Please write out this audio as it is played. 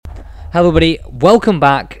Hello everybody, welcome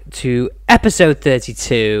back to episode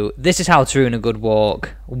 32. This is How to Ruin a Good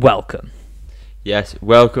Walk. Welcome. Yes,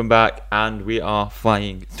 welcome back, and we are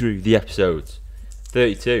flying through the episodes.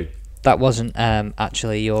 32. That wasn't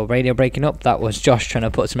actually your radio breaking up, that was Josh trying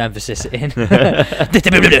to put some emphasis in. If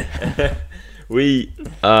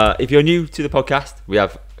you're new to the podcast, we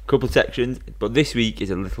have a couple of sections, but this week is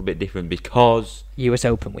a little bit different because US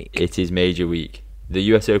Open week. it is major week. The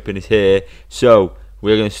US Open is here, so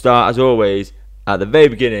we're going to start, as always, at the very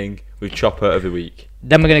beginning with Chopper of the Week.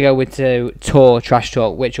 Then we're going to go with Tour Trash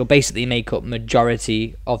Talk, which will basically make up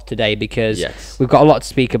majority of today because we've got a lot to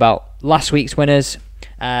speak about. Last week's winners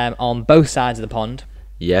on both sides of the pond.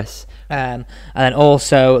 Yes. And then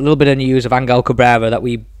also a little bit of news of Angel Cabrera that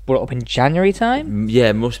we brought up in January time. Yeah,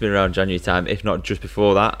 it must have been around January time, if not just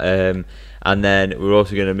before that. And then we're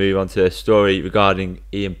also going to move on to a story regarding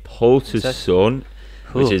Ian Poulter's son,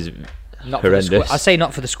 which is horrendous. I say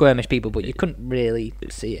not for the squirmish people, but you couldn't really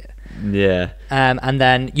see it. Yeah. And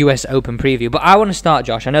then US Open preview. But I want to start,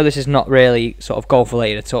 Josh. I know this is not really sort of golf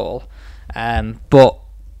related at all. But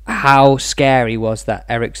how scary was that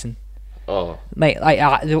Ericsson? Oh, mate!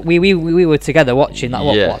 Like we were together watching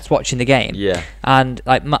that. Watching the game. Yeah. And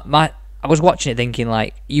like I was watching it thinking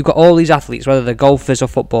like you've got all these athletes, whether they're golfers or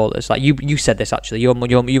footballers. Like you said this actually. You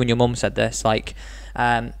and your mum said this. Like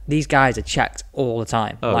these guys are checked all the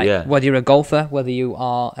time. Oh, like, yeah. Whether you're a golfer, whether you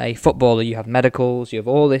are a footballer, you have medicals, you have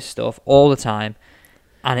all this stuff all the time,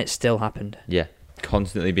 and it still happened. Yeah.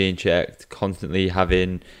 Constantly being checked, constantly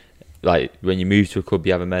having, like, when you move to a club,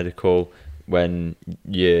 you have a medical. When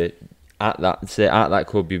you're at that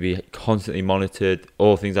club, you'll be constantly monitored.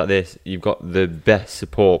 All things like this. You've got the best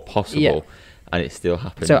support possible, and it still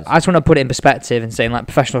happens. So I just want to put it in perspective and saying like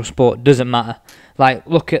professional sport doesn't matter. Like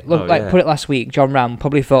put it last week. Jon Rahm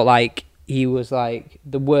probably felt like he was like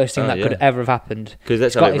the worst thing that could ever have happened. Because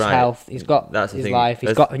he's got his health, he's got his life,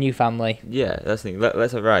 he's got a new family. Yeah, that's the thing.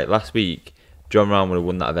 Let's have it right. Last week, Jon Rahm would have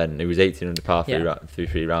won that event. It was 18 under par through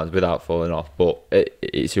 3 rounds without falling off. But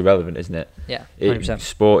it's irrelevant, isn't it? Yeah, 100%.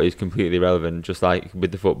 Sport is completely irrelevant. Just like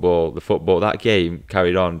with the football, that game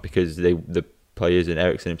carried on because the players and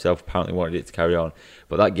Ericsson himself apparently wanted it to carry on.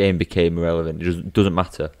 But that game became irrelevant. It just doesn't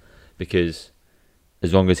matter because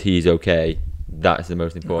as long as he's okay, that's the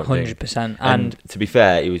most important 100%. thing. And to be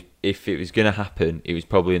fair, if it was going to happen, it was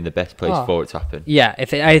probably in the best place for it to happen. Yeah,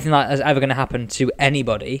 if anything like that's ever going to happen to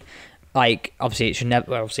anybody, like obviously it should never.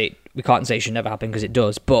 Well, obviously we can't say it should never happen because it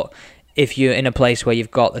does. But if you're in a place where you've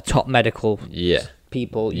got the top medical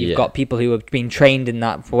people, you've got people who have been trained in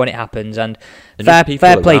that for when it happens, and fair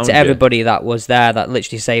play to everybody that was there that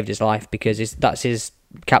literally saved his life because that's his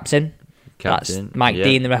captain. That's Mike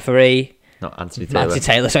Dean, the referee. Not Anthony Taylor. Anthony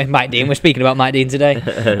Taylor, sorry, Mike Dean. We're speaking about Mike Dean today.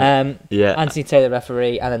 Anthony Taylor,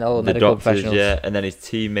 referee, and then all the medical doctors, professionals. Yeah, and then his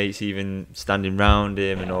teammates even standing round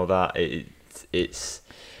him and all that. It's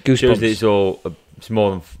goosebumps. Shows that it's more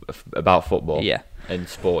than about football. Yeah. And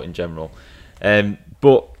sport in general.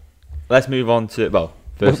 But let's move on to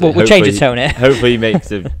we'll change the tone here. Hopefully he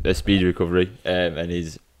makes a speedy recovery and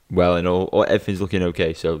he's well and all everything's looking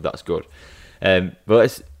okay, so that's good. But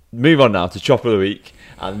let's move on now to Chopper of the Week,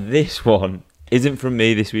 and this one isn't from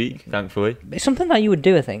me this week, thankfully. It's something that you would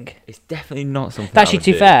do, I think. It's definitely not something. Actually,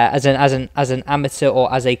 to be fair, as an amateur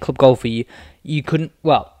or as a club golfer, you couldn't.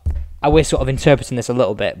 Well, we're sort of interpreting this a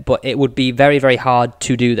little bit, but it would be very, very hard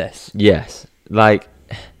to do this. Yes, so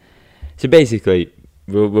basically,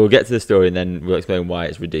 we'll get to the story and then we'll explain why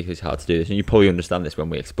it's ridiculously hard to do this, and you probably understand this when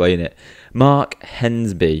we explain it. Mark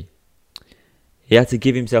Hensby, he had to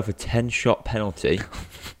give himself a 10-shot penalty.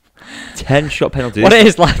 10-shot penalty. What it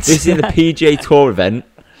is, lads? This is in the PGA Tour event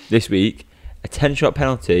this week. A 10-shot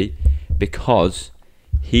penalty because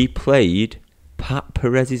he played Pat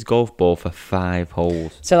Perez's golf ball for 5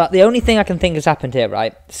 holes. So the only thing I can think has happened here,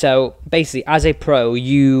 right? So basically, as a pro,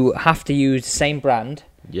 you have to use the same brand.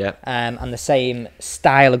 Yeah. And the same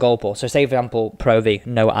style of golf ball. So say, for example, Pro V,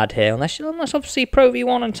 no ad here, unless obviously Pro V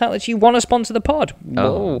want to tell us you want to sponsor the pod.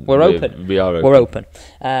 We're open. We are open. We're open.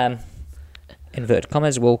 Inverted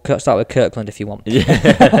commas, we'll start with Kirkland if you want.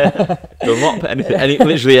 Yeah. We'll not put anything,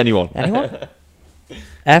 literally anyone. Anyone?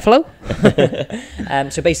 Airflow?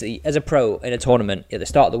 So basically, as a pro in a tournament, at the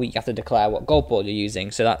start of the week, you have to declare what golf ball you're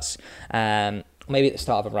using. So that's maybe at the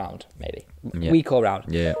start of a round, week or round.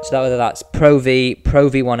 Yeah. So whether that's Pro V, Pro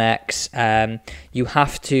V1X, you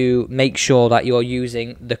have to make sure that you're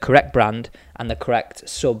using the correct brand and the correct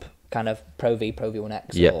sub kind of Pro V, Pro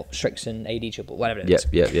V1X, or Strixon, AD Triple, whatever it is.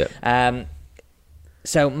 Yeah.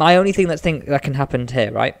 So my only thing that can happen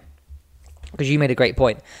here, right? Because you made a great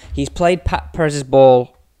point. He's played Pat Perez's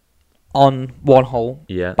ball on one hole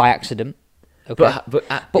by accident. Okay.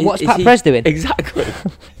 But what's Pat Perez doing? Exactly.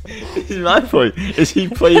 This is my point. Is he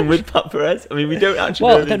playing with Pat Perez? I mean, we don't actually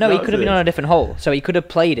know. Well, I don't know. He could have been on a different hole. So he could have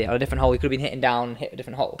played it on a different hole. He could have been hit a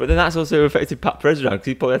different hole. But then that's also affected Pat Perez around because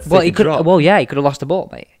he probably had to take a drop. Well, yeah, he could have lost the ball,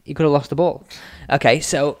 mate. He could have lost the ball. Okay,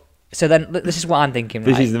 so then this is what I'm thinking.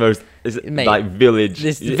 This right? is the most Mate, like village.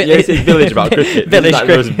 this It's village about cricket. Village this is like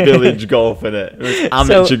the most village golf in it.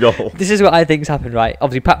 Amateur golf. This is what I think's happened, right?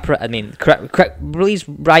 Obviously, Pat Perez. I mean, correct. Please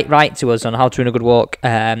write to us on How to Win a Good Walk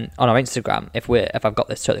on our Instagram if I've got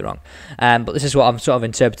this totally wrong. But this is what I'm sort of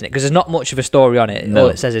interpreting it because there's not much of a story on it. No. All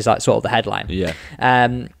it says is like sort of the headline. Yeah.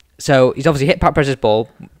 So he's obviously hit Pat Perez's ball,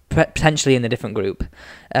 potentially in the different group.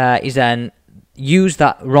 He's then used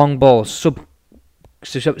that wrong ball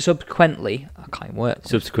subsequently. I can't even work.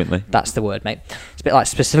 Subsequently. That's the word, mate. It's a bit like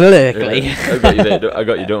specifically. I got you there. I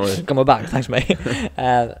got you. Don't worry. Come back, thanks, mate.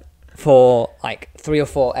 For like 3 or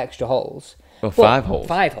 4 extra holes. Well, 5 holes.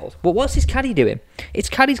 5 holes. But what's his caddy doing? His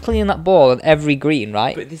caddy's cleaning that ball on every green,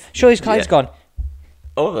 right? Sure, his caddy's gone.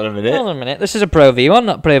 Hold on a minute. Hold on a minute. This is a Pro V1,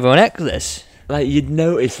 not Pro V1X. This. Like you'd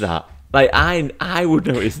notice that. Like I would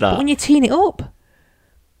notice that. But when you're teeing it up.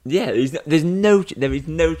 Yeah, there is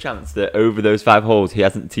no chance that over those 5 holes he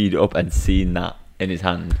hasn't teed it up and seen that in his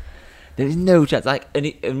hand. There is no chance. Like,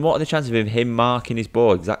 and what are the chances of him marking his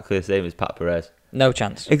ball exactly the same as Pat Perez? No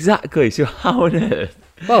chance. Exactly. So how on earth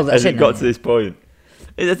has it got to this point?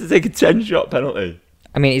 He has to take a 10-shot penalty.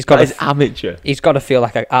 I mean, he's got That is amateur. He's got to feel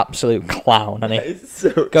like an absolute clown, hasn't he? It's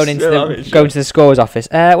so Going into amateur. the scorer's office.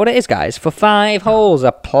 What it is, guys? For 5 holes, I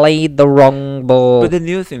played the wrong ball. But then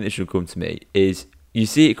the other thing that should come to me is you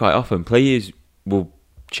see it quite often. Players will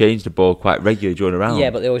change the ball quite regularly during a round. Yeah,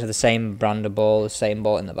 but they always have the same brand of ball, the same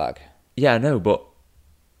ball in the bag. Yeah, I know, but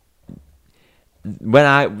when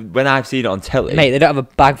I've seen it on telly, mate, they don't have a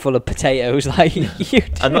bag full of potatoes like you do.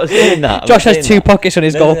 I'm not saying that. Josh has 2 pockets on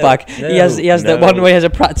his golf bag. No, he has the one where he has a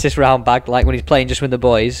practice round bag, like when he's playing just with the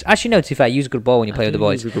boys. Actually, no, to be fair, use a good ball when you play with the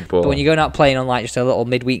boys. But when you're going out playing on like just a little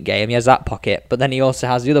midweek game, he has that pocket. But then he also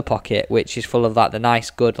has the other pocket, which is full of like the nice,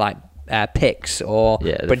 good like picks or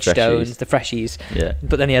Bridgestones, the freshies. Yeah.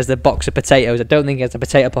 But then he has the box of potatoes. I don't think he has a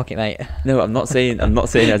potato pocket, mate. No, I'm not saying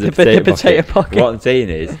he has a potato pocket. What I'm saying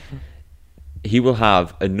is, he will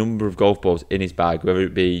have a number of golf balls in his bag, whether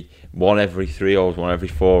it be one every 3 holes, one every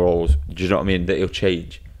 4 holes. Do you know what I mean? That he'll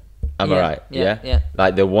change. Am I right? Yeah.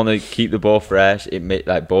 Like they'll want to keep the ball fresh.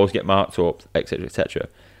 Like balls get marked up, etc., etc.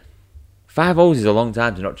 5 holes is a long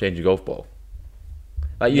time to not change a golf ball.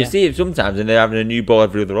 Like you see it sometimes, and they're having a new ball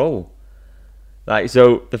every other hole. Like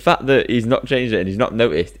so, the fact that he's not changed it and he's not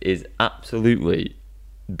noticed is absolutely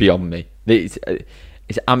beyond me. It's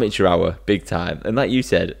amateur hour, big time. And like you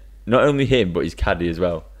said, not only him but his caddy as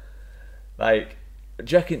well. Like,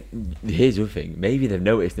 do you reckon? Here's the thing. Maybe they've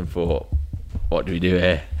noticed and thought, "What do we do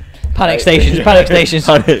here?" Panic stations.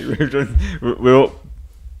 We're up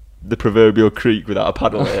the proverbial creek without a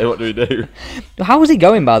paddle here. What do we do? How was he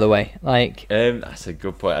going, by the way? Like, that's a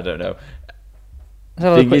good point. I don't know.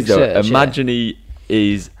 Thing is, though, imagine he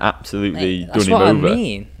is absolutely done him over. That's what I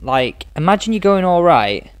mean. Like, imagine you're going all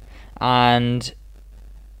right, and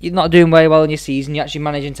you're not doing very well in your season. You're actually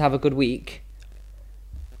managing to have a good week.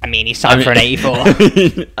 I mean, he's signed for an 84.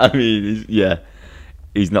 I mean,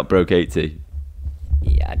 he's not broke 80.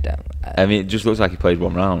 Yeah, I don't. I mean, it just looks like he played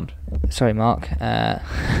 1 round. Sorry, Mark.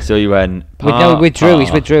 So he went withdrew. Par.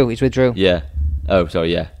 He's withdrew. Yeah. Oh,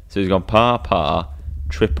 sorry. Yeah. So he's gone par,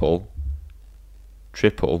 triple,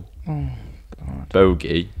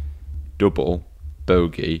 bogey, double,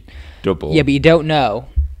 bogey, double. Yeah, but you don't know.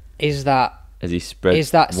 Is that? Has he spread?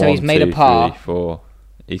 Is that so? 1, He's made 2, a par. 3, 4.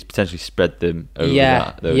 He's potentially spread them over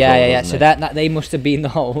those holes, so that they must have been the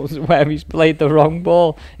holes where he's played the wrong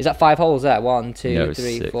ball. Is that 5 holes there? 1, 2,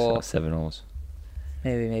 3, 6, 4, 7 holes.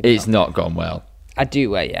 Maybe. It's not gone well.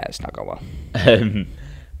 It's not gone well.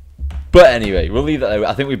 But anyway, we'll leave that there.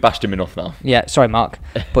 I think we've bashed him enough now. Yeah, sorry, Mark,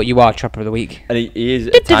 but you are Trapper of the Week. And he is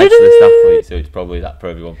a Titleist athlete, so it's probably that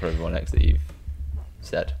Pro V1X that you've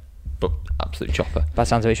said. But absolute chopper. That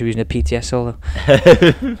sounds like we should be using a PTS solo.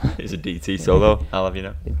 It's a DT solo, I'll have you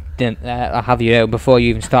know. I'll have you know, before you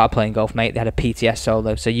even started playing golf, mate, they had a PTS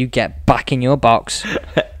solo, so you get back in your box.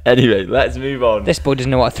 Anyway, let's move on. This boy doesn't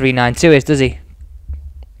know what a 392 is, does he?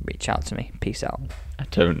 Reach out to me. Peace out. I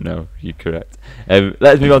don't know. You're correct.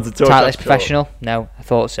 Let's move on to Tour Trash Talk. Professional? No, I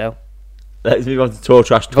thought so. Let's move on to Tour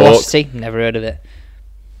Trash Talk. Velocity? Never heard of it.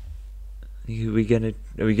 Are we gonna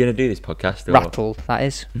do this podcast? Or rattled, that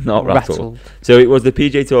is. Not rattled. So it was the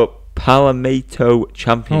PGA Tour Palomito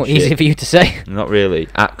Championship. Oh, easy for you to say. Not really.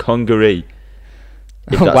 At Congaree.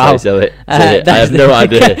 If that's wow. How you sell it. I have no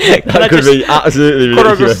idea. That could be absolutely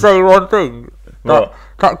ridiculous. Could I just say one thing?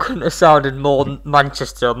 That couldn't have sounded more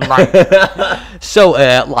Manchester, man. So,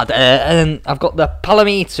 lad, I've got the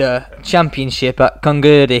Palameter Championship at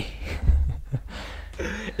Congurdy.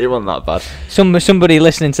 It wasn't that bad. Somebody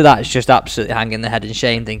listening to that is just absolutely hanging their head in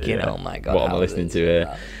shame, thinking, "Oh my god, what am I listening to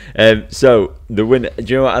here?" So the winner. Do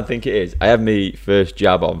you know what I think it is? I had my first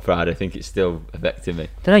jab on Friday. I think it's still affecting me.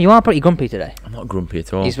 Don't know. You are pretty grumpy today. I'm not grumpy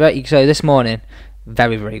at all. So this morning,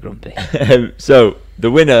 very, very grumpy. So the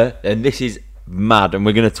winner, and this is mad, and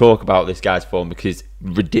we're going to talk about this guy's form because it's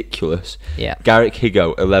ridiculous. Yeah. Garrick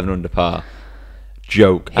Higo, 11 under par.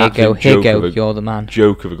 Joke. Higo, you're the man.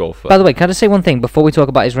 Joke of a golfer. By the way, can I just say one thing before we talk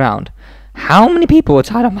about his round? How many people were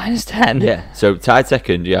tied on -10? Yeah. So tied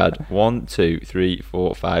second, you had 1, 2, 3,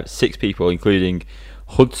 4, 5, 6 people, including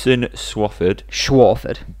Hudson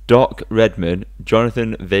Schwarford, Doc Redman,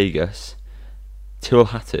 Jonathan Vegas, Till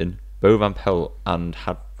Hatton, Bo Van Pelt, and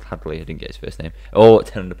Hadley. I didn't get his first name. All at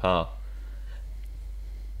 10 under par.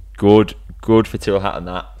 Good for Till Hatton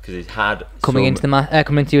that, because he's had coming into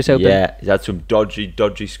US Open. Yeah, he's had some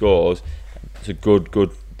dodgy scores. It's a good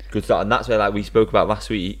start, and that's where, like we spoke about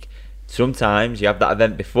last week, sometimes you have that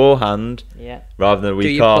event beforehand, rather than a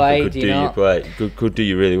week off. Could do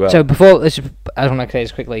you really well. So before this, I just want to say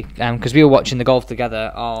this quickly, because we were watching the golf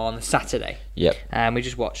together on Saturday. Yep. We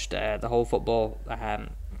just watched the whole football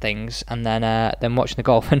things, and then watching the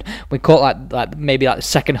golf, and we caught like maybe the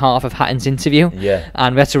second half of Hatton's interview. Yeah.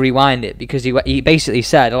 And we had to rewind it because he basically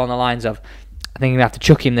said along the lines of, I think we have to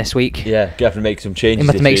chuck him this week. Yeah, you have to make some changes. You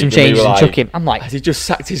have to make some changes and chuck him. I'm like, has he just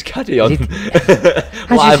sacked his caddy on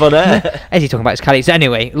live on air? Is he talking about his caddy? So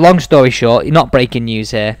anyway, long story short, not breaking news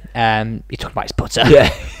here. You're talking about his putter.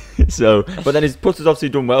 Yeah. So, but then his putter's obviously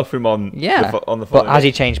done well for him on the But has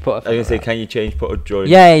he changed putter? I was going to say, can you change putter during?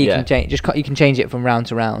 Yeah, you can change. You can change it from round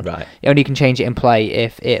to round. Right. You only can change it in play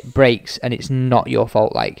if it breaks and it's not your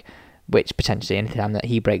fault. Which potentially any time that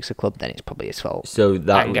he breaks a club, then it's probably his fault. So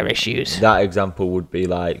that anger issues. That example would be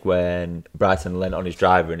like when Bryson leant on his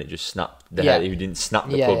driver and it just snapped the head. He didn't snap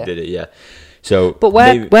the club, did it? Yeah. So, but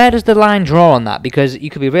where does the line draw on that? Because you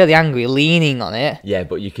could be really angry leaning on it. Yeah,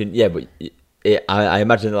 but you can. Yeah, but I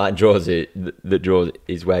imagine the line draws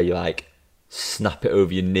is where you like snap it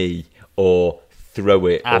over your knee or throw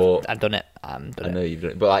it. I've done it. I know you've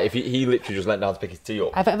done it, but like if he literally just leant down to pick his tee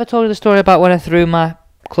up. Have I ever told you the story about when I threw my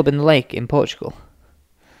club in the lake in Portugal?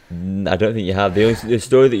 I don't think you have. The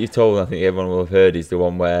story that you've told, I think everyone will have heard, is the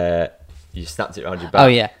one where you snapped it around your back. Oh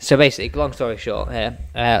yeah. So basically, long story short, here,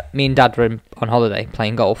 me and Dad were on holiday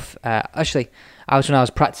playing golf. Actually, I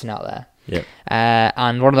was practicing out there. Yeah.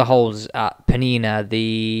 And one of the holes at Penina,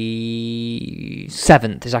 the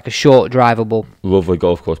 7th, is like a short drivable. Lovely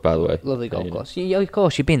golf course, by the way. Lovely golf course. Yeah, of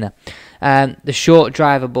course, you've been there. The short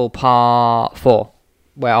drivable par 4.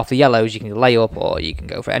 Where off the yellows you can lay up or you can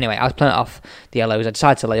go for it. Anyway, I was playing it off the yellows. I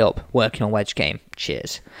decided to lay up, working on wedge game.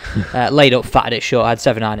 Cheers. Laid up, fatted it short. I had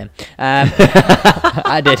 7-9 in.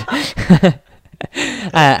 I did.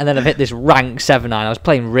 And then I've hit this rank 7-9. I was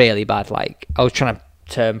playing really bad. Like, I was trying to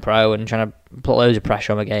turn pro and trying to put loads of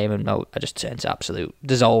pressure on my game, and I just turned to absolute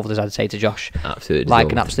dissolved, as I'd say to Josh. Absolutely like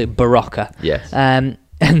dissolved. An absolute barocca. Yes. And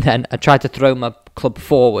then I tried to throw my club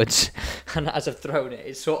forwards, and as I've thrown it,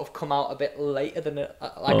 it's sort of come out a bit later than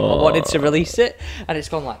I wanted to release it, and it's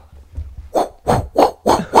gone like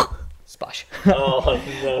splash. Oh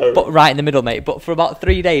no! But right in the middle, mate. But for about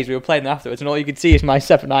 3 days, we were playing afterwards, and all you could see is my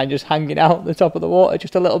 7-9 just hanging out the top of the water,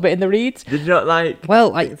 just a little bit in the reeds. Did you not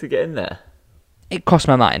think to get in there? It crossed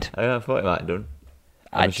my mind. I thought it might have done.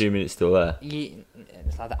 I'm assuming it's still there.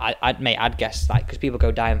 I'd guess because people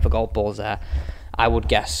go dying for golf balls there. I would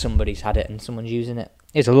guess somebody's had it and someone's using it.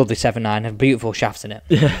 It's a lovely 7-9, a beautiful shaft in it.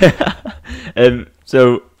 Yeah.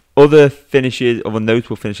 So other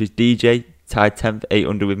notable finishes: DJ tied 10th, 8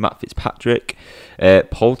 under with Matt Fitzpatrick.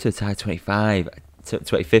 Poulter tied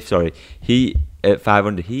 25th. Sorry, he at 5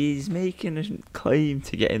 under. He's making a claim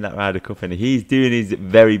to getting that Ryder Cup, and he's doing his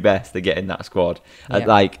very best to get in that squad.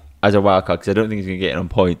 Yeah. As a wild card, because I don't think he's going to get it on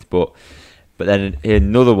point. But then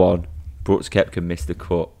another one, Brooks Koepka missed the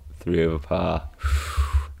cut. 3 over par.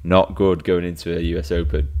 Not good going into a US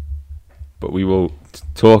Open. But we will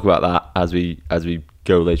talk about that as we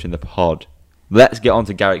go later in the pod. Let's get on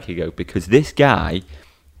to Garrick Higo, because this guy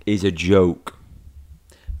is a joke.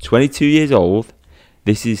 22 years old.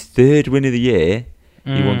 This is 3rd win of the year.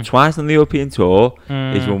 He won twice on the European Tour.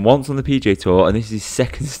 He's won once on the PGA Tour, and this is his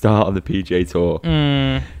 2nd start on the PGA Tour.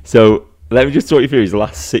 So let me just talk you through his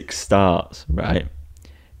last 6 starts. Right,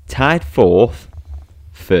 tied 4th.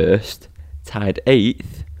 1st, tied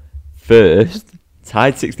 8th, 1st,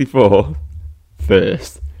 tied 64th,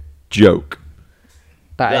 1st. Joke.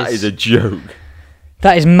 That is a joke.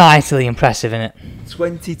 That is mightily impressive, isn't it?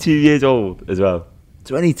 22 years old as well.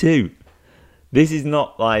 22. This is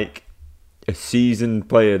not like a seasoned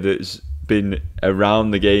player that's been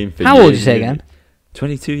around the game for years. How old did you say again?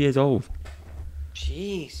 22 years old.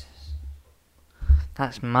 Jesus.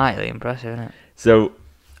 That's mightily impressive, isn't it? So,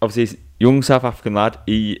 obviously, young South African lad.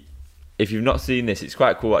 If you've not seen this, it's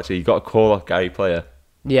quite cool actually. He got a call off Gary Player.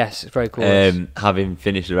 Yes, it's very cool. Having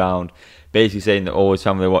finished the round, basically saying that all his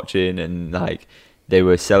family were watching and like they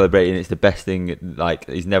were celebrating. It's the best thing. Like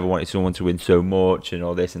he's never wanted someone to win so much and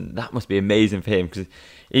all this, and that must be amazing for him because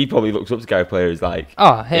he probably looks up to Gary Player as like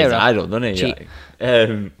his idol, doesn't he? Cheap.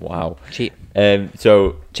 Like, wow. Cheap.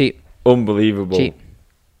 So cheap. Unbelievable. Cheap.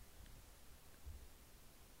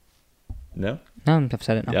 No, I've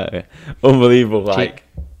said it now. Yeah. Unbelievable. Cheap.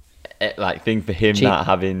 Like thing for him Cheap. not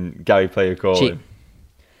having Gary Player call Cheap. him.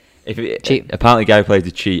 Cheap. Apparently Gary Player's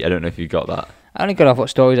a cheat. I don't know if you got that. I only got off what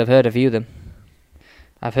stories I've heard of you them.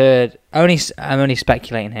 I've heard I'm only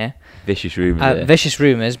speculating here. Vicious rumours. Vicious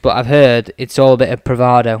rumours, but I've heard it's all a bit of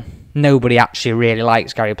bravado. Nobody actually really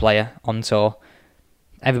likes Gary Player on tour.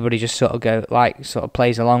 Everybody just sort of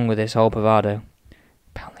plays along with this whole bravado.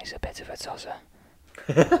 Apparently he's a bit of a tosser.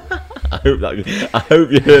 I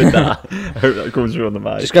hope you heard that. I hope that comes through on the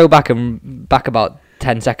mic. Just go back about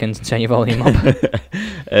 10 seconds and turn your volume up.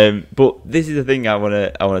 But this is the thing I want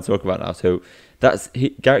to talk about now. So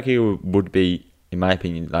Garrett Kegel would be, in my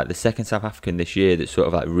opinion, like the second South African this year that's sort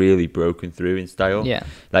of like really broken through in style. Yeah.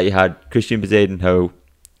 Like you had Christian Bezuidenhout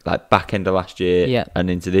like back end of last year and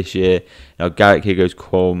into this year. Now Garrett Kegel's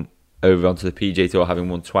come over onto the PGA Tour, having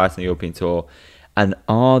won twice on the European Tour. And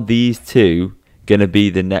are these two gonna be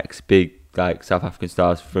the next big like South African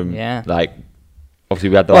stars from like obviously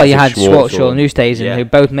we had the you had Schwartzel and Oosthuizen who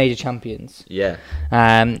both major champions.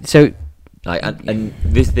 So like and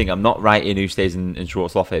this thing I'm not writing Oosthuizen and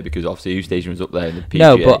Schwartzel off here because obviously Oosthuizen was up there in the PGA.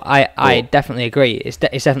 No, but I definitely agree. It's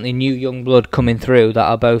definitely new young blood coming through that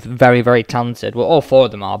are both very, very talented. Well, all four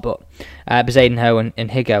of them are, but Bezuidenhout and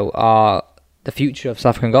Higo are the future of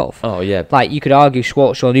South African golf. Oh yeah, like you could argue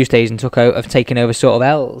Schwartzel and Oosthuizen have taken over sort of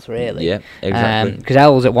Els really. Yeah, exactly. Because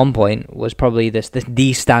Els at one point was probably the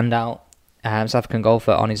standout South African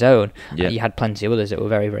golfer on his own. Yeah. You had plenty of others that were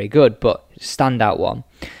very, very good, but standout one.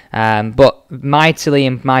 But mightily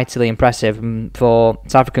impressive for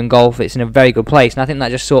South African golf. It's in a very good place, and I think that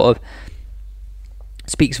just sort of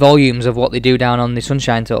speaks volumes of what they do down on the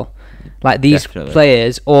Sunshine Tour. Like these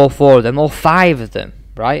players, all four of them, all five of them,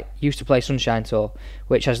 right, used to play Sunshine Tour,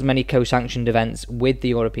 which has many co-sanctioned events with the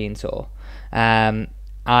European Tour.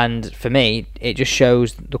 And for me, it just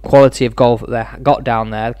shows the quality of golf that they got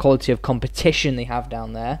down there, the quality of competition they have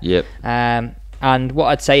down there. Yep. And what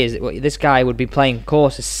I'd say is that this guy would be playing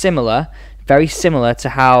courses very similar to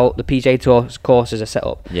how the PGA Tour courses are set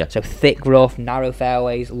up. Yeah. So thick rough, narrow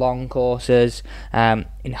fairways, long courses,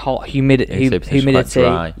 in hot humidity.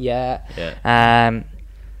 Yeah.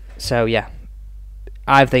 So yeah,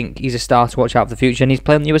 I think he's a star to watch out for the future, and he's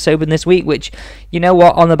playing the US Open this week, which, you know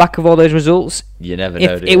what, on the back of all those results, you never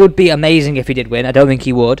know. It would be amazing if he did win. I don't think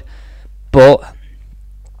he would, but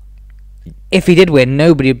if he did win,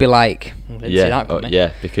 nobody would be like, didn't see that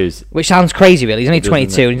coming. Because which sounds crazy, really. He's only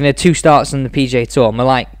 22, and he's had 2 starts on the PGA Tour, and we're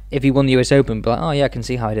like, if he won the US Open, be like, oh yeah, I can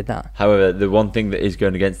see how he did that. However, the one thing that is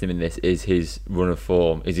going against him in this is his run of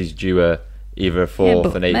form, is his due either a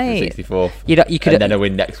 4th, an 8th, and 64th, you could, and then a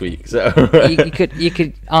win next week. So you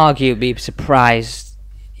could argue, be surprised.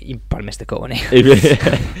 You probably missed the cut, wouldn't he?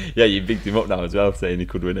 Yeah, you bigged him up now as well, saying he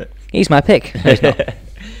could win it. He's my pick. No, he's not.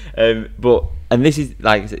 And this is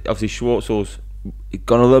like obviously Schwartzel's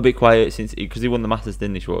gone a little bit quiet since because he won the Masters,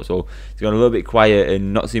 didn't he? Schwartzel, he's gone a little bit quiet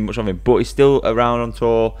and not seen much of him, but he's still around on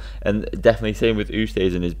tour, and definitely same with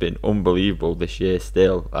Oosthuizen has been unbelievable this year.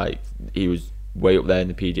 Still, like he was way up there in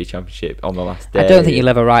the PGA Championship on the last day. I don't think you'll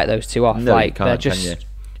ever write those two off. No, like, you can't, can you? Do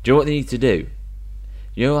you know what they need to do?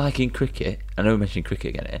 You know, like in cricket, I know we mentioned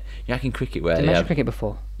cricket again here. You know, like in cricket where did you mention cricket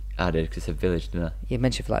before? I did, because it's a village, didn't I? You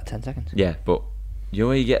mentioned for like 10 seconds. Yeah, but you know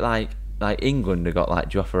where you get like England have got like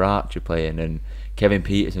Jofra Archer playing and Kevin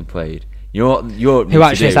Peterson played. You know what Europe needs who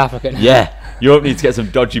actually to is do? African? Yeah, Europe needs to get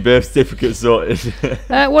some dodgy birth certificates sorted.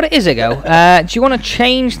 What it is ago? Do you want to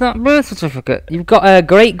change that birth certificate? You've got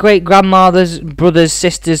great grandmothers, brothers,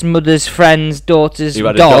 sisters, mothers, friends, daughters, You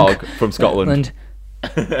had dog, a dog from Scotland.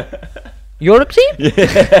 Europe team?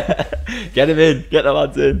 Yeah. Get him in. Get the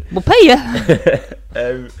lads in. We'll pay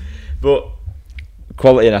you. But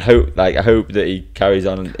quality, and I hope that he carries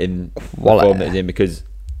on in the form that he's in, because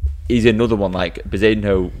he's another one. Like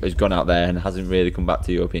Bezuidenhout has gone out there and hasn't really come back to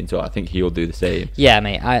the European Tour. I think he'll do the same. Yeah,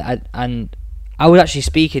 mate. I was actually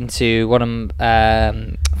speaking to one of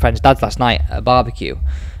my friend's dads last night at a barbecue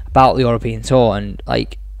about the European Tour, and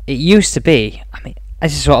like it used to be. I mean,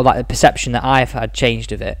 this is sort of like the perception that I've had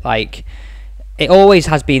changed of it. Like it always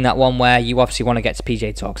has been that one where you obviously want to get to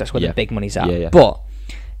PGA Tour because that's where the big money's at. But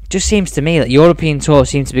it just seems to me that the European Tour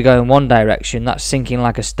seems to be going one direction, that's sinking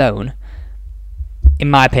like a stone. In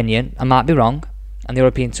my opinion, I might be wrong, and the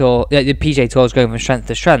European Tour, the PGA Tour is going from strength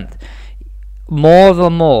to strength. More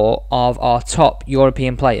and more of our top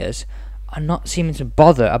European players are not seeming to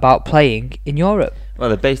bother about playing in Europe. Well,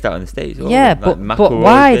 they're based out in the States. Yeah, but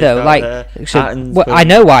why though? Like, I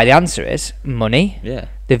know why. The answer is money. Yeah.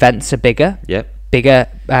 The events are bigger. Yep. Bigger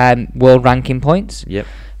world ranking points. Yep.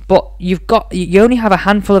 But you only have a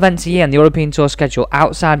handful of events a year in the European Tour schedule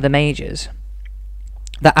outside the majors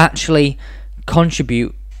that actually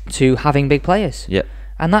contribute to having big players. Yep.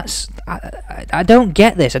 And that's I don't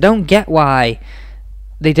get this. I don't get why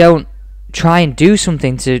they don't try and do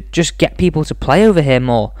something to just get people to play over here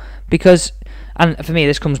more. Because, and for me,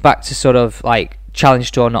 this comes back to sort of like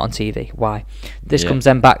Challenge Tour not on TV. Why? This comes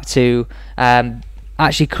then back to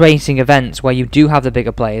actually creating events where you do have the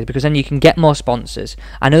bigger players, because then you can get more sponsors.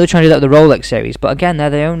 I know they're trying to do that with the Rolex series, but again,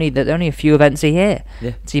 they're only a few events a year.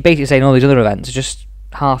 Yeah. So you're basically saying all these other events are just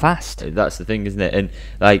half-assed. That's the thing, isn't it? And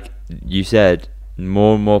like you said,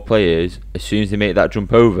 more and more players, as soon as they make that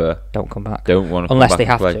jump over, don't come back. Don't want to unless come back they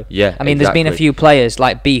have and play. to. Yeah, I mean, there's been a few players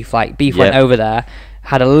like Beef. Like Beef went over there,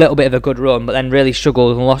 had a little bit of a good run, but then really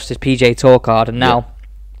struggled and lost his PGA Tour card, and now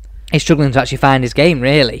he's struggling to actually find his game.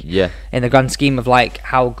 Really, in the grand scheme of like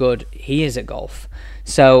how good he is at golf.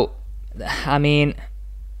 So, I mean,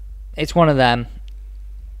 it's one of them.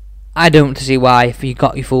 I don't see why, if you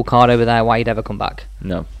got your full card over there, why you'd ever come back.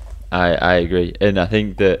 No, I agree, and I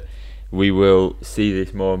think that we will see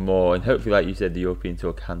this more and more, and hopefully, like you said, the European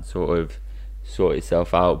Tour can sort of sort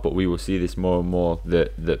itself out, but we will see this more and more,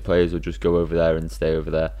 that players will just go over there and stay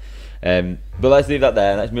over there. But let's leave that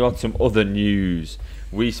there, and let's move on to some other news.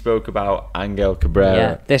 We spoke about Angel Cabrera.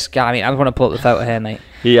 Yeah, this guy, I mean, I'm going to pull up the photo here, mate.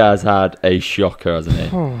 He has had a shocker, hasn't he?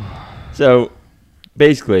 So,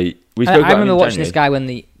 basically, we spoke about I remember watching January. This guy win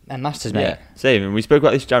the Masters, mate. Yeah, same, and we spoke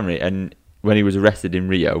about this January, and when he was arrested in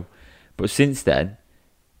Rio, but since then,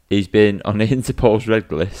 he's been on the Interpol's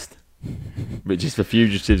red list, which is for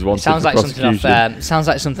fugitives wanted for prosecution. Sounds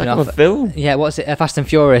like something off a film. Yeah, what's it? Fast and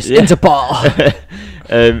Furious. Yeah. Interpol.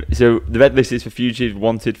 So the red list is for fugitives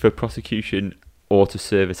wanted for prosecution or to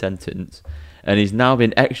serve a sentence, and he's now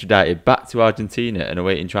been extradited back to Argentina and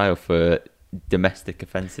awaiting trial for domestic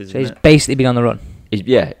offences. So he's basically been on the run. He's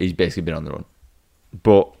basically been on the run,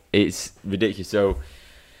 but it's ridiculous. So,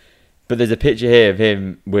 but there's a picture here of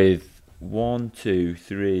him with 1, 2,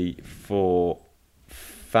 3, 4,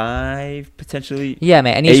 5 potentially. Yeah,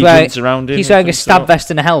 mate, and he's wearing a stab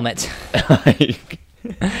vest and a helmet.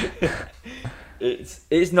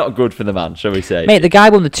 It's not good for the man, shall we say? Mate, the guy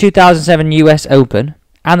won the 2007 US Open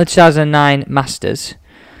and the 2009 Masters.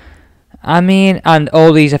 I mean, and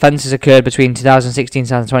all these offences occurred between 2016 and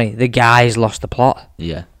 2020. The guy's lost the plot.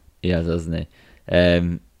 Yeah, he has, hasn't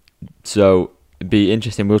he? So it'd be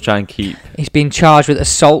interesting. We'll try and keep. He's been charged with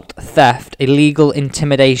assault, theft, illegal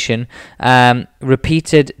intimidation,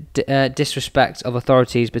 repeated disrespect of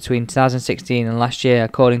authorities between 2016 and last year,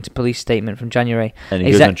 according to police statement from January. And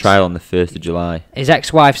he goes on trial on the 1st of July. His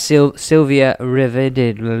ex-wife Sylvia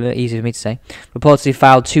Rivedid, easy for me to say, reportedly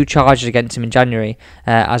filed 2 charges against him in January,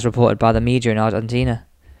 as reported by the media in Argentina.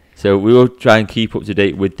 So we will try and keep up to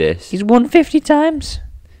date with this. He's won 50 times.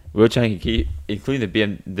 We'll try and keep, including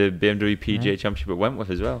the BMW PGA Championship at Wentworth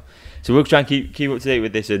as well. So we'll try and keep up to date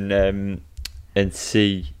with this and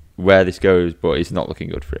see where this goes. But it's not looking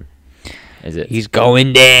good for him, is it? He's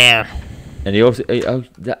going down. And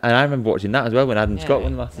and I remember watching that as well when Adam Scott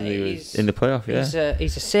won the Masters. He was in the playoff. Yeah,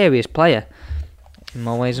 he's a serious player in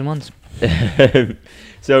more ways than one.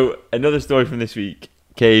 So another story from this week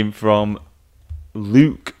came from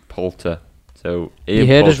Luke Poulter. So Ian you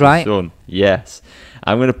heard Poulter's us right. Son. Yes.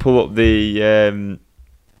 I'm going to pull up the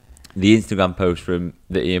Instagram post from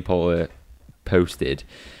that Ian Poulter posted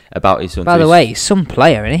about his son. By the way, he's some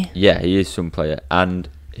player, isn't he? Yeah, he is some player, and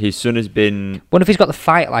his son has been. Wonder if he's got the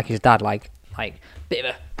fight like his dad, like bit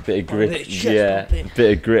of grit,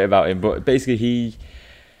 bit of grit about him. But basically,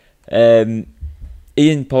 Ian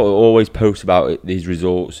Poulter always posts about these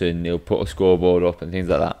results, and he'll put a scoreboard up and things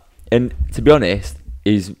like that. And to be honest,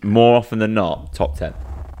 he's more often than not top 10.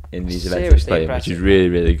 In these events that he's playing, which is really,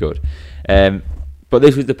 really good. But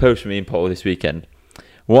this was the post from Ian Poulter this weekend.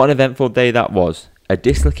 What an eventful day that was. A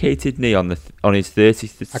dislocated knee on his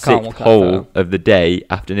 36th hole of the day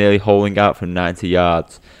after nearly holing out from 90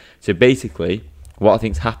 yards. So basically, what I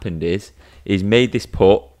think's happened is He's made this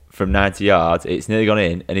putt from 90 yards. It's nearly gone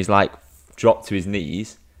in, and he's like dropped to his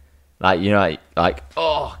knees, like like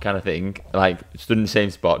oh kind of thing, like stood in the same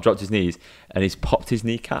spot, dropped his knees, and he's popped his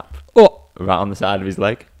kneecap right on the side of his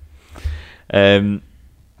leg.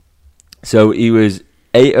 So he was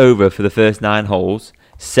 8 over for the first 9 holes,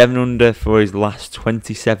 7 under for his last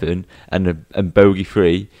 27, and bogey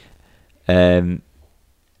free, and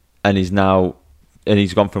he's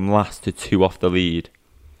gone from last to 2 off the lead.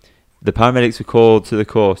 The paramedics were called to the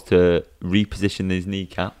course to reposition his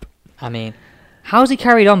kneecap. I mean, how's he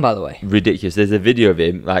carried on, by the way? Ridiculous. There's a video of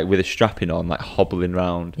him like with a strapping on, like hobbling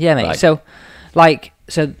round. Yeah, mate. I saw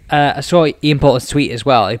Ian Poulter's tweet as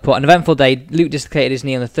well. He put, an eventful day, Luke dislocated his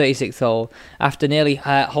knee on the 36th hole. After nearly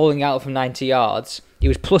holing out from 90 yards, he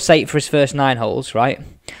was +8 for his first 9 holes, right?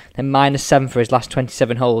 Then -7 for his last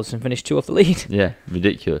 27 holes and finished 2 off the lead. Yeah,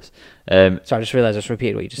 ridiculous. Sorry, I just realised I just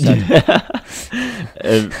repeated what you just said.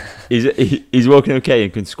 He's walking okay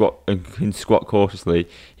and can squat cautiously.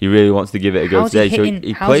 He really wants to give it a go today. So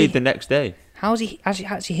he played the next day. How's he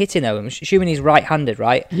actually hitting though? I'm assuming he's right-handed,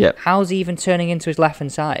 right? Yep. How's he even turning into his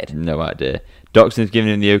left-hand side? No idea. Doxson's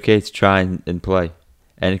given him the okay to try and play.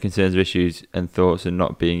 Any concerns or issues and thoughts on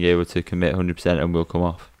not being able to commit 100% and will come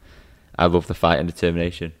off. I love the fight and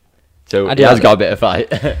determination. So he has got a bit of fight.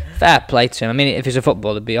 Fair play to him. I mean, if he's a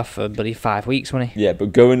footballer, he'd be off for bloody 5 weeks, wouldn't he? Yeah,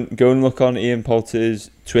 but go and look on Ian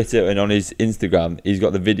Poulter's Twitter and on his Instagram. He's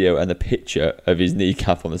got the video and the picture of his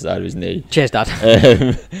kneecap on the side of his knee. Cheers, Dad.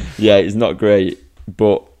 Yeah, it's not great,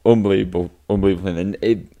 but unbelievable thing.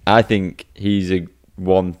 And I think he's a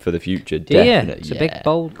one for the future. Definitely. It's a big,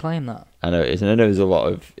 bold claim, that. I know it is, and I know he's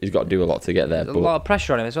got to do a lot to get there. There's a lot of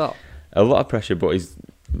pressure on him as well. A lot of pressure, but he's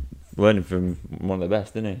learning from one of the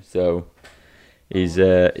best, isn't he? So he's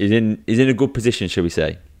in a good position, shall we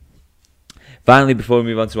say? Finally, before we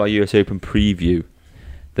move on to our US Open preview,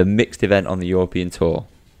 the mixed event on the European Tour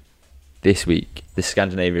this week, the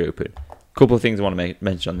Scandinavia Open. Couple of things I want to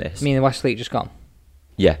mention on this. You mean the Westfleet just gone?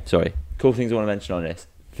 Yeah, sorry. Couple of things I want to mention on this.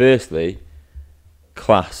 Firstly,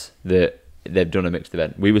 class that they've done a mixed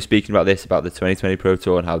event. We were speaking about this, about the 2020 Pro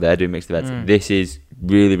Tour and how they're doing mixed events. This is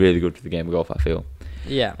really, really good for the game of golf, I feel.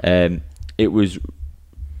 Yeah. It was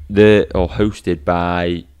hosted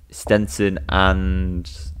by Stenson and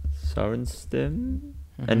Sorenstam,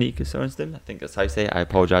 Annika Sorenstam. I think that's how you say it. I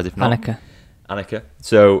apologise if not. Annika.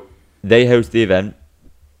 So they host the event,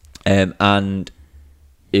 and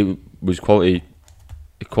it was a quality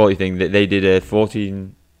thing that they did a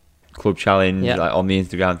 14 club challenge like on the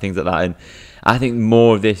Instagram, things like that. And I think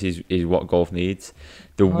more of this is what golf needs.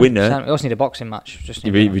 The winner. We also need a boxing match.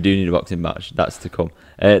 We do need a boxing match. That's to come.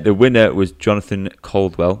 The winner was Jonathan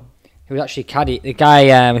Caldwell. He was actually the guy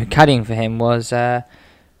caddying for him was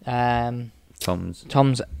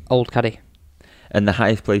Tom's old caddy. And the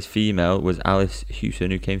highest placed female was Alice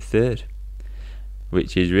Hewson, who came 3rd,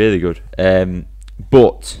 which is really good.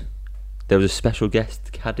 But there was a special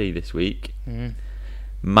guest caddy this week,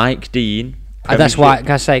 Mike Dean. That's why,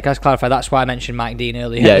 can I clarify, that's why I mentioned Mike Dean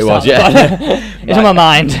earlier. Yeah, it was, yeah. It's on my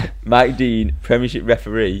mind. Mike Dean, Premiership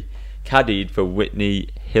referee, caddied for Whitney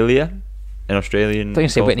Hillier, an Australian. I thought you were going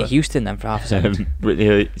to say Whitney Houston then for half a second. Whitney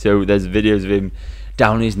Hillier. So there's videos of him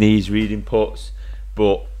down on his knees reading putts,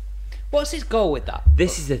 but what's his goal with that?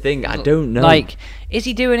 This is the thing, I don't know. Like, is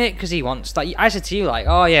he doing it because he wants? Like, I said to you, like,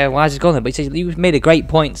 oh yeah, why is he going there? But he said, you made a great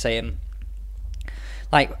point saying,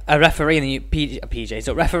 like, a referee in the PJ,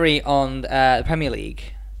 so referee on the Premier League.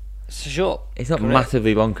 It's a short. It's not a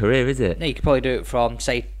massively long career, is it? No, you could probably do it from,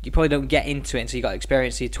 say, you probably don't get into it until you got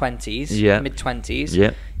experience in your 20s, mid-20s. Yeah.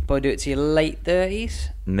 You probably do it to your late 30s.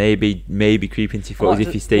 Maybe creep into 40s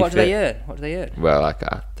if you stay fit. What do they earn? Well, I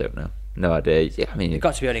don't know. No idea. Yeah, I mean, you've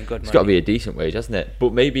got to be earning good money. It's got to be a decent wage, hasn't it?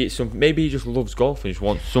 But maybe it's maybe he just loves golf and just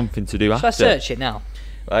wants something to do after. So I search it now.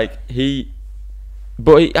 Like I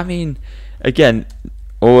mean, again,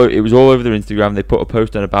 it was all over their Instagram. They put a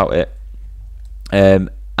post on about it,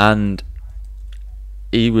 and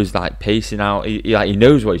he was like pacing out. He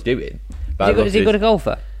knows what he's doing. Is he good at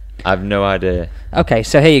golfer? I have no idea. Okay,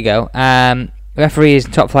 so here you go. Referees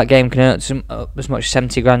in top flight game can earn as much as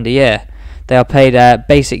 70 grand a year. They are paid a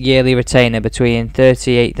basic yearly retainer between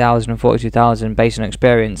 38,000 and 42,000 based on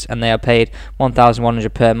experience, and they are paid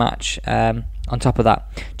 1,100 per match. On top of that,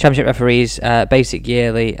 championship referees basic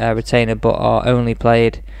yearly retainer, but are only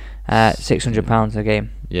paid £600 a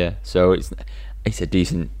game. Yeah, so it's a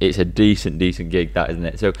decent gig, that, isn't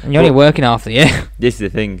it? So and you're only working half the year. This is the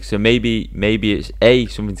thing. So maybe it's A,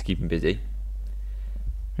 something to keep him busy.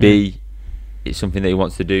 B, it's something that he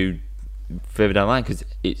wants to do further down the line, because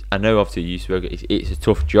I know obviously you spoke. It's a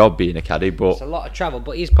tough job being a caddy, but it's a lot of travel.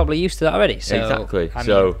 But he's probably used to that already. So, exactly.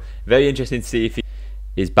 So very interesting to see if he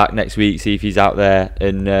is back next week. See if he's out there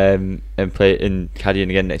and play and caddying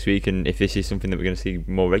again next week, and if this is something that we're going to see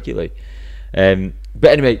more regularly. But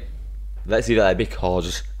anyway, let's see that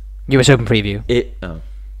because US Open preview.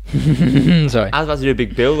 Sorry, I was about to do a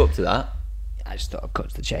big build up to that. I just thought I'd cut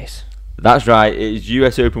to the chase. That's right. It is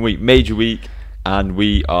US Open week, major week, and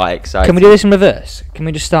we are excited. Can we do this in reverse? Can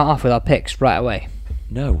we just start off with our picks right away?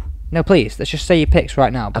 No, please. Let's just say your picks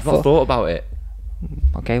right now. I've not thought about it.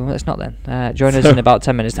 Okay, well, let's not then. Join us in about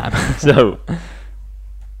 10 minutes' time. So,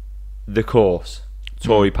 the course,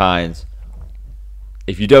 Torrey Pines.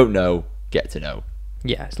 If you don't know, get to know.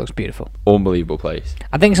 Yeah, it looks beautiful. Unbelievable place.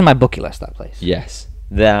 I think it's on my bucket list, that place. Yes.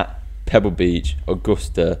 That, Pebble Beach,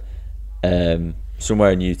 Augusta,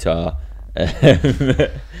 somewhere in Utah.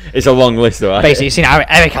 It's a long list, though. Basically, you've seen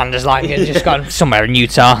Eric Anders just gone somewhere in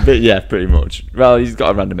Utah. But yeah, pretty much. Well, he's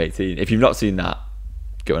got a random 18. If you've not seen that,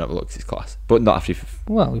 go and have a look. It's class. But not after you've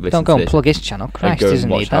don't go and plug his channel. Christ, doesn't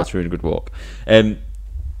need that. How to Ruin a Good Walk.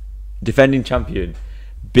 Defending champion,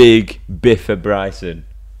 big Biffa Bryson.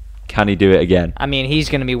 Can he do it again? I mean, he's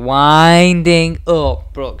going to be winding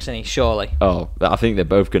up Brooks, isn't he? Surely. Oh, I think they're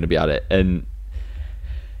both going to be at it. And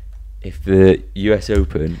if the US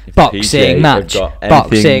Open, boxing match.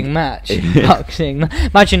 Imagine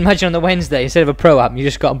on the Wednesday, instead of a pro-am, you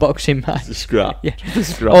just got a boxing match. It's a scrap. Yeah.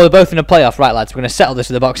 Oh, they're both in a playoff. Right, lads, we're going to settle this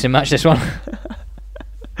with a boxing match, this one.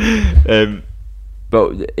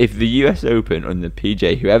 But if the US Open and the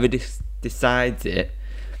PJ, whoever decides it,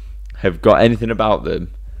 have got anything about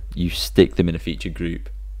them, you stick them in a featured group.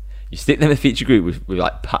 You stick them in a featured group with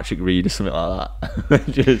like Patrick Reed or something like that.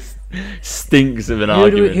 Just stinks of an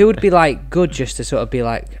argument. Who would be like good just to sort of be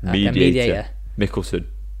like a mediator? Mickelson.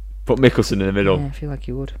 Put Mickelson in the middle. Yeah, I feel like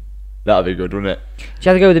you would. That'd be good, wouldn't it? Do you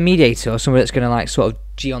have to go with a mediator or someone that's going to like sort of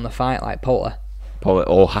G on the fight, like Poulter?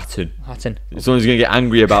 Or Hatton. Someone's going to get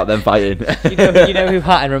angry about them fighting. you know who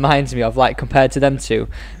Hatton reminds me of, like compared to them two?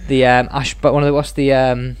 The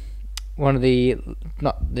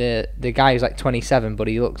the guy who's like 27, but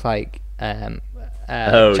he looks like child.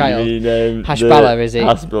 You mean, Hashbala, is he?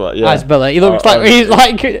 Hasbulla, yeah. Hasbulla. He looks like he's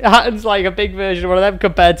like Hatton's like a big version of one of them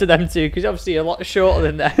compared to them two, because obviously a lot shorter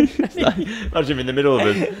than them. Imagine him in the middle of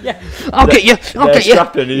them. Yeah, I'll get you.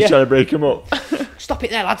 Strapping, he's trying to break him up. Stop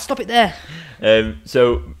it there, lad. Stop it there.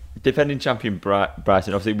 So defending champion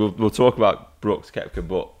Bryson. Obviously, we'll talk about Brooks Koepka,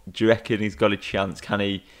 but do you reckon he's got a chance? Can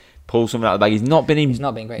he pull something out of the bag? He's not been in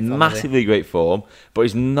great form, massively great form, but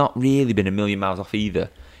he's not really been a million miles off either.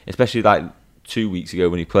 Especially like 2 weeks ago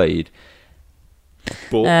when he played.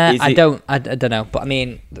 But I don't know. But I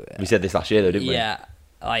mean, we said this last year though, didn't we? Yeah,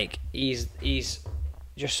 like he's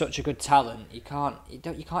just such a good talent. You can't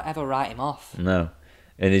ever write him off. No,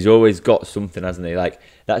 and he's always got something, hasn't he? Like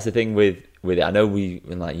that's the thing with it. I know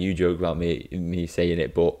you joke about me saying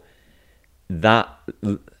it, but that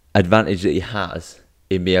advantage that he has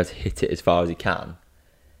in being able to hit it as far as he can.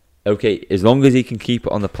 Okay, as long as he can keep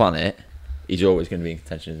it on the planet, he's always going to be in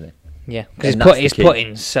contention, isn't he? Yeah, because his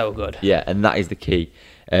putting's so good. Yeah, and that is the key.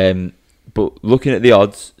 But looking at the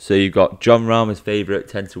odds, so you've got Jon Rahm's favourite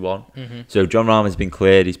 10-1. Mm-hmm. So Jon Rahm has been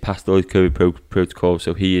cleared. He's passed all his COVID protocol,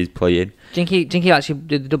 so he is playing. Do you think he actually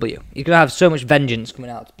did the W? He's going to have so much vengeance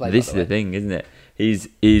coming out to play. This is the thing, isn't it?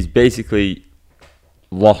 He's basically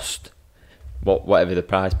lost whatever the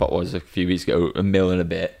prize pot was a few weeks ago, $1 million and a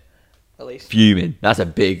bit. At least. Fuming. That's a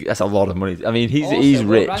lot of money. I mean, he's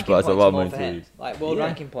rich, but that's a lot of money to lose. Like world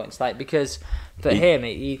ranking points, like because for him,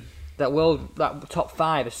 that top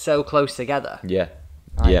five is so close together. Yeah.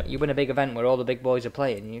 Like, you win a big event where all the big boys are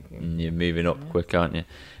playing. You're moving up quick, aren't you?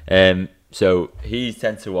 So he's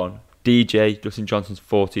 10-1. DJ Dustin Johnson's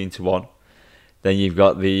 14-1. Then you've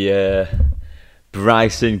got the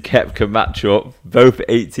Bryson Koepka matchup, both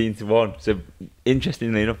 18-1. So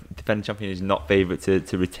interestingly enough, defending champion is not favourite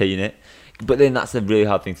to retain it. But then that's a really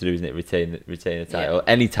hard thing to do, isn't it? Retain a title,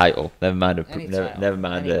 any title, never mind a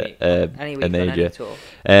major.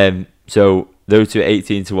 So those two are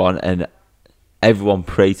 18-1, and everyone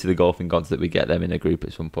pray to the golfing gods that we get them in a group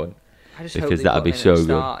at some point. I just because that'd be so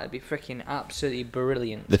good. It'd be freaking absolutely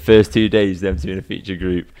brilliant. The first 2 days, them two in a feature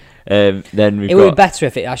group. Then it would be better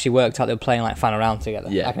if it actually worked out. They were playing like fan around together,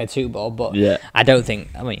 like in a 2-ball. But I don't think.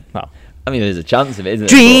 I mean, there's a chance of it, isn't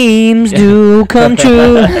Dreams do come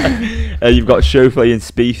true. You've got Schauffele and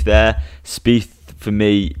Spieth there. Spieth, for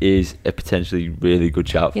me, is a potentially really good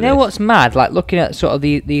shout. You know what's mad? Like looking at sort of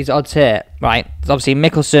these odds here, right? Obviously,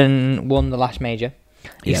 Mickelson won the last major.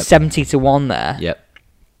 He's 70-1 there. Yep.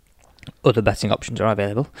 Other betting options are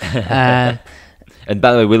available. And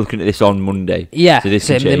by the way, we're looking at this on Monday. Yeah,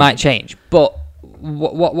 so they might change. But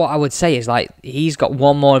what I would say is, like, he's got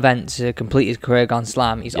one more event to complete his career Grand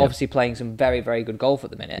Slam. He's obviously playing some very, very good golf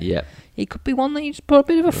at the minute. Yeah. He could be one that you just put a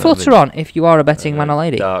bit of a footer on if you are a betting man or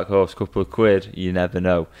lady. Dark horse, couple of quid, you never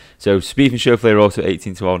know. So Spieth and Schauffele are also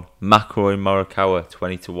 18-1. McIlroy and Morikawa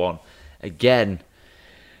 20-1. Again,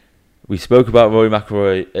 we spoke about Rory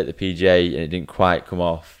McIlroy at the PGA and it didn't quite come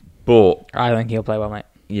off. But I don't think he'll play well, mate.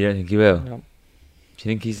 You don't think he will? No. Do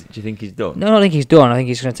you think he's done? No, I don't think he's done. I think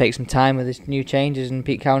he's going to take some time with his new changes and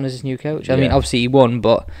Pete Cowan as his new coach. I mean, obviously he won,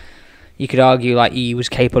 but you could argue like he was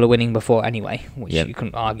capable of winning before anyway, which you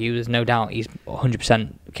couldn't argue. There's no doubt he's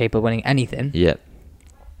 100% capable of winning anything. Yeah.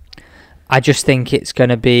 I just think it's going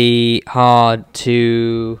to be hard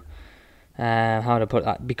to, how to put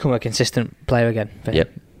that, become a consistent player again for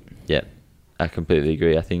him. Yep. I completely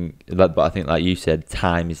agree. But I think, like you said,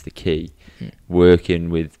 time is the key. Working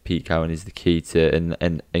with Pete Cowan is the key to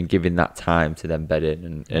and giving that time to them bed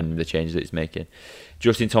in and the changes that he's making.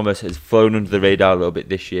 Justin Thomas has flown under the radar a little bit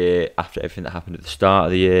this year after everything that happened at the start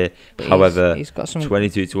of the year. But however, he's got some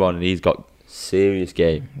 22-1 and he's got serious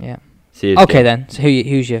game. Yeah. Serious okay game. Then. So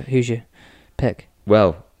who's your pick?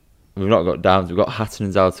 Well, we've not got downs. We've got Hatton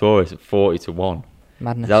and Zalatoris at 40-1.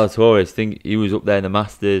 Madness. Zalatoris, think he was up there in the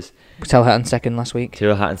Masters. Tyrrell Hatton second last week.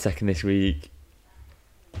 Tyrrell Hatton second this week.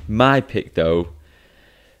 My pick, though,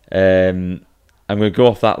 I'm going to go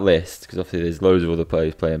off that list because obviously there's loads of other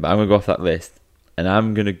players playing, but I'm going to go off that list and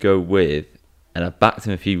I'm going to go with, and I backed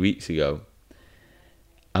him a few weeks ago,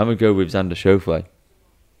 I'm going to go with Xander Schauffele.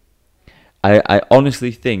 I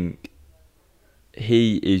honestly think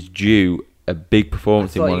he is due a big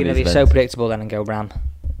performance in one of these events. You're going to be so predictable then and go Bram.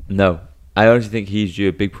 No, I honestly think he's due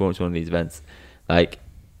a big performance in one of these events. Like,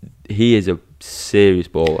 he is a serious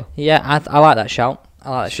baller. Yeah, I like that shout.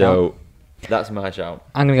 So that's my shout.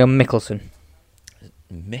 I'm going to go Mickelson.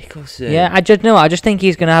 Mickelson? Yeah, I just think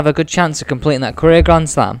he's going to have a good chance of completing that career Grand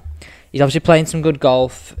Slam. He's obviously playing some good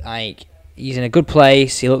golf. Like, he's in a good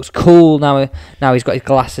place. He looks cool now. Now he's got his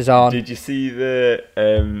glasses on. Did you see the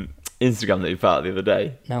Instagram that he put out the other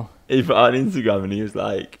day? No. He put out an Instagram and he was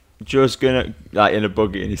like, just gonna, like, in a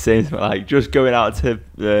buggy, and he's saying something like, just going out to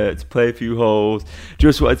play a few holes.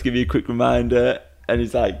 Just wanted to give you a quick reminder. And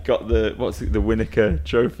he's like got the Winokur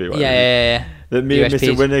trophy. Yeah. That me and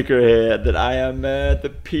Mr. Winokur here, that I am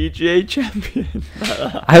the PGA champion.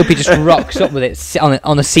 I hope he just rocks up with it on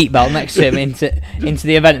a seatbelt next to him into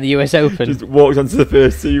the event at the US Open. Just walks onto the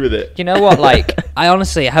first tee with it. You know what? Like, I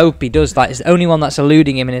honestly hope he does. Like, it's the only one that's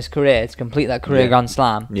eluding him in his career to complete that career Grand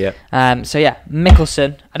Slam. Yeah. So yeah,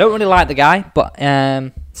 Mickelson. I don't really like the guy, but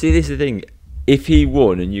see, this is the thing. If he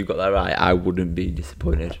won and you got that right, I wouldn't be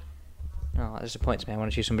disappointed. Oh, that disappoints me. I want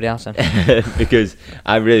to choose somebody else then. Because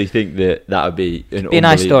I really think that would be a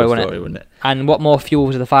nice story, wouldn't it? And what more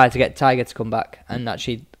fuel to the fire to get Tiger to come back and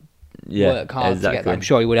actually work hard to get that. I'm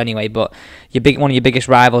sure he would anyway, but one of your biggest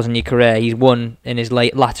rivals in your career, he's won in his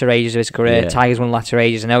latter ages of his career. Tiger's won latter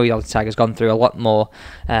ages. I know Tiger's gone through a lot more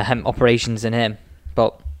operations than him,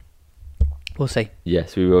 but we'll see.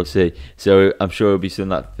 Yes, we will see. So I'm sure it'll be something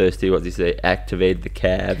like thirsty. What does he say? Activate the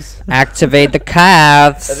calves. Activate the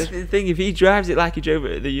calves. The thing, if he drives it like he drove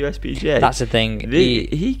it at the USPGA, that's the thing.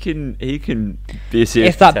 He can be a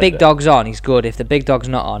serious if that contender. big dog's on, he's good. If the big dog's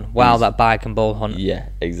not on, wow, that bike can ball hunt. Yeah,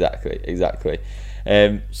 exactly.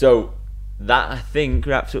 So that, I think,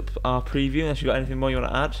 wraps up our preview. Unless you got anything more you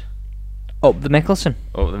want to add? Up the Mickelson.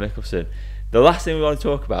 The last thing we want to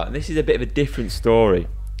talk about, and this is a bit of a different story.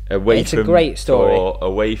 It's a great story.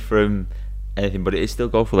 Away from anything, but it is still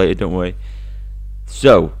golf related, don't worry.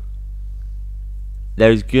 So,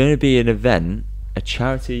 there's going to be an event, a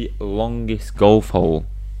charity longest golf hole.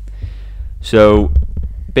 So,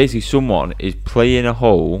 basically someone is playing a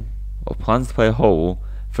hole, or plans to play a hole,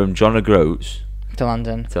 from John O'Groats to Land's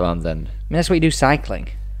End. I mean, that's what you do cycling.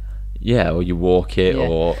 Yeah, or you walk it,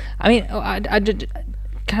 or... I mean, I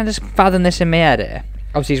kind of just fathom this in my head here.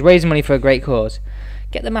 Obviously, he's raising money for a great cause.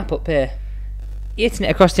 Get the map up here. You hitting it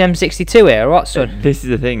across the M62 here, or what, son? This is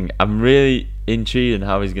the thing. I'm really intrigued on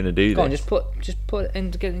how he's going to do this. Go on, just put it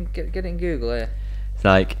in, get it in Google here. It's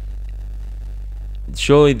like,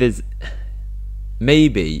 surely there's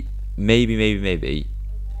maybe.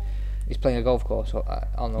 He's playing a golf course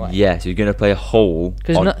on the way. Yes, he's going to play a hole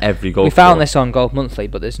on every golf course. We found this on Golf Monthly,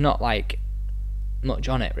 but there's not like much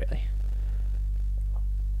on it really.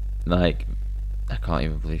 Like, I can't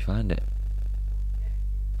even believe find it.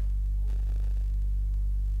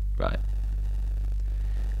 Right.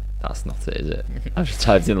 That's not it, is it? I've just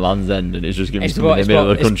typed in Land's End and it's just giving me something in the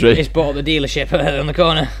middle of the country. It's bought the dealership on the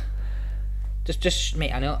corner. Just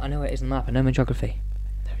mate, I know it is on the map. I know my geography.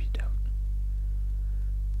 No, you don't.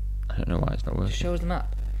 it's not working. Just shows the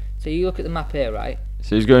map. So you look at the map here, right?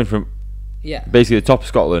 So he's going from basically the top of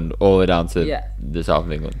Scotland all the way down to the south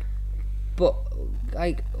of England. But,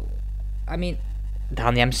 like, I mean,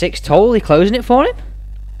 down the M6, totally closing it for him.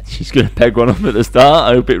 He's going to peg one up at the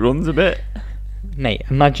start. I hope it runs a bit. Mate,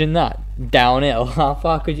 imagine that. Downhill. How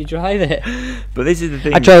far could you drive it? But this is the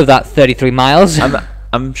thing. I drove that 33 miles.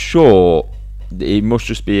 I'm sure it must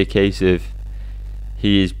just be a case of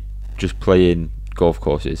he is just playing golf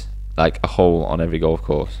courses, like a hole on every golf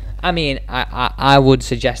course. I mean, I would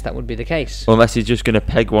suggest that would be the case. Unless he's just going to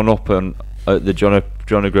peg one up at the John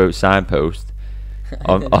O'Groat signpost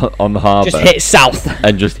on the harbour. Just hit south.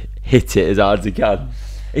 And just hit it as hard as he can.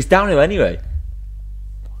 It's downhill anyway.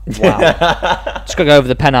 Wow. Just got to go over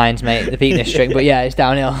the Pennines, mate, the Peak District, but yeah, it's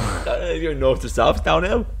downhill. You're going north to south, it's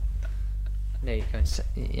downhill. No, you're going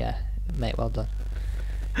yeah, mate, well done.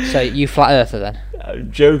 So, you flat earther then?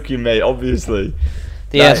 I'm joking, mate, obviously.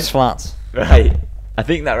 The Earth's flat. Right. I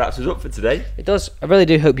think that wraps us up for today. It does. I really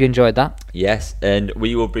do hope you enjoyed that. Yes, and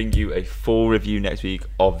we will bring you a full review next week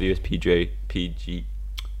of the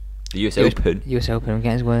US Open. US Open, I'm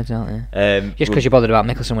getting his words out there. Just because you're bothered about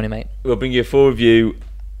Mickelson winning, mate. We'll bring you a full review.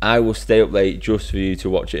 I will stay up late just for you to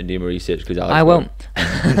watch it and do my research because I won't.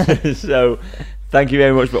 So, thank you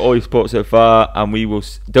very much for all your support so far, and we will.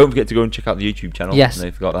 Don't forget to go and check out the YouTube channel. Yes, I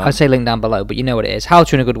forgot that. I'll say link down below, but you know what it is. How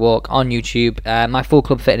to Run a Good Walk on YouTube. My full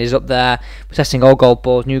club fitting is up there. We're testing all golf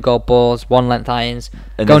balls, new golf balls, one length irons.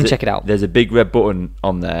 Go and check it out. There's a big red button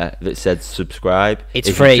on there that says subscribe. It's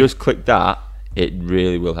free. If you just click that, it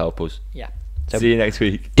really will help us. Yeah. See you next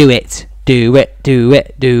week. Do it. Do it. Do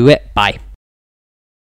it. Do it. Bye.